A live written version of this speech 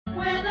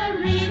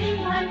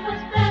reading life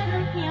was better.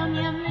 Meow,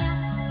 meow, meow.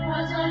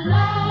 Was a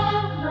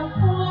love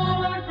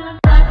before the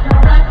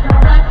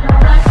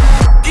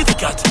Kitty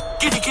cat,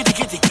 kitty kitty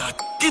kitty cat,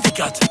 kitty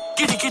cat,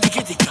 kitty kitty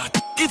kitty cat,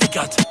 kitty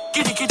cat,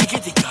 kitty kitty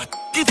kitty cat,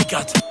 kitty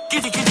cat,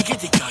 kitty kitty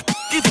kitty cat,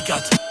 kitty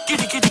cat,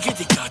 kitty kitty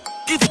kitty cat,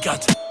 kitty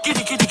cat,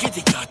 kitty kitty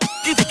kitty cat,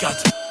 kitty cat,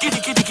 kitty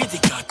kitty kitty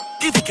cat,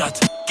 kitty cat,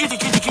 kitty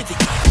kitty kitty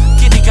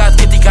cat,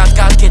 kitty cat,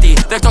 cat kitty.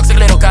 The toxic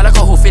little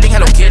calico who feeling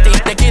Hello Kitty.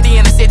 The kitty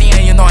in the city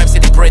and you know I'm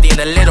sitting pretty. And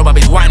the little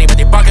baby's whiny but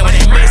they bugging when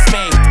they miss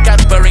me.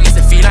 Cat purring is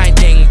a feline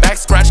thing. Back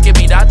scratch, give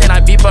me that and I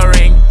be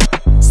purring.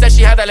 Said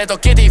she had a little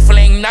kitty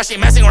fling. Now she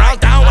messing around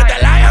town with the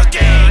Lion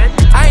King.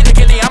 I ain't the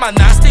kitty, I'm a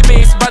nasty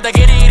beast. But the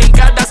kitty eating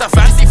cat, that's a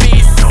fancy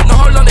feast. No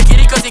hold on the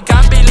kitty cause he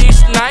can't be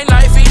leashed. 9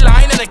 life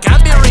feline and it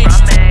can't be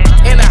reached.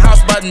 In the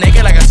house butt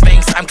naked like a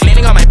sphinx. I'm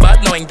cleaning on my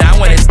butt knowing down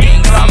when it's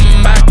king.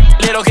 Come back,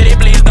 little kitty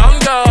please don't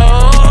go.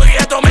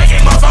 Get to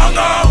making my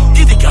fongo.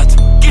 Kitty cat,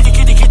 kitty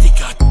kitty kitty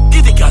cat,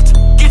 kitty cat,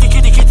 kitty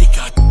kitty kitty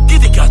cat,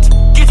 kitty cat,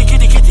 kitty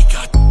kitty kitty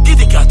cat,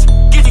 kitty cat,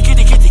 kitty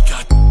kitty kitty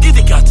cat,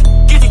 kitty cat,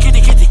 kitty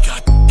kitty kitty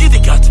cat, kitty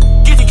cat,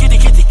 kitty kitty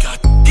kitty cat,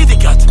 kitty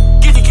cat,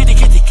 kitty kitty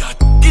kitty cat,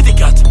 kitty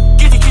cat,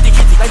 kitty kitty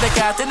kitty. Like the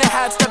cat in the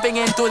hat stepping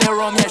into the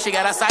room. Yeah, she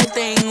got a side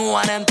thing,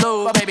 1 and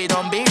 2. But baby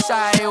don't be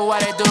shy,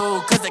 what I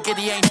do? Cause the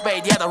kitty ain't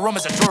spayed, yeah the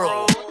rumors are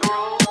true.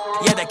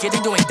 Yeah, the kitty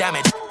doing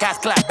damage.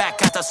 Cat clap back,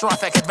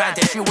 catastrophic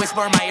advantage. She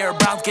whisper in my ear,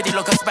 brown kitty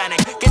look Hispanic.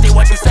 Kitty,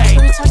 what you say?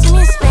 Can you talk to me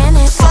in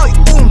Spanish? Soy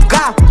un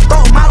gato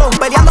malo,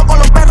 peleando con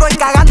los perros y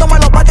cagándome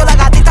en los patios. Las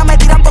gatitas me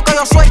tiran porque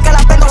yo soy el que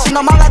las vendo. Si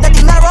no me hablas de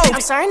dinero,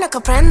 I'm sorry, no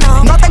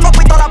comprendo. no tengo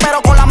pistola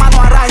pero con la mano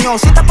araño.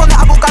 Si te pones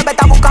a buscar,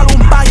 vete a buscar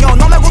un baño.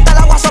 No me gusta el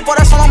agua, so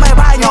por eso no me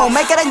baño.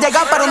 Me quieren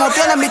llegar pero no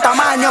tienen mi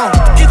tamaño.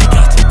 Kitty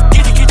cat,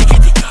 kitty kitty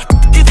kitty cat,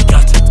 kitty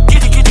cat,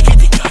 kitty kitty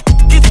kitty cat,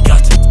 kitty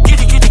cat,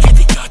 kitty kitty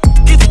kitty cat,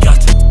 kitty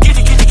cat,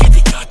 kitty kitty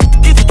kitty cat,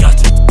 kitty cat,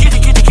 kitty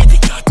kitty kitty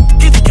cat,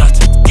 kitty cat,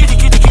 kitty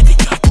kitty kitty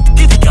cat,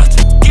 kitty cat,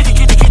 kitty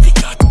kitty kitty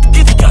cat,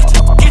 kitty cat,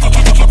 kitty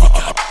kitty kitty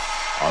cat.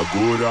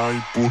 Agora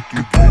em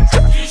português.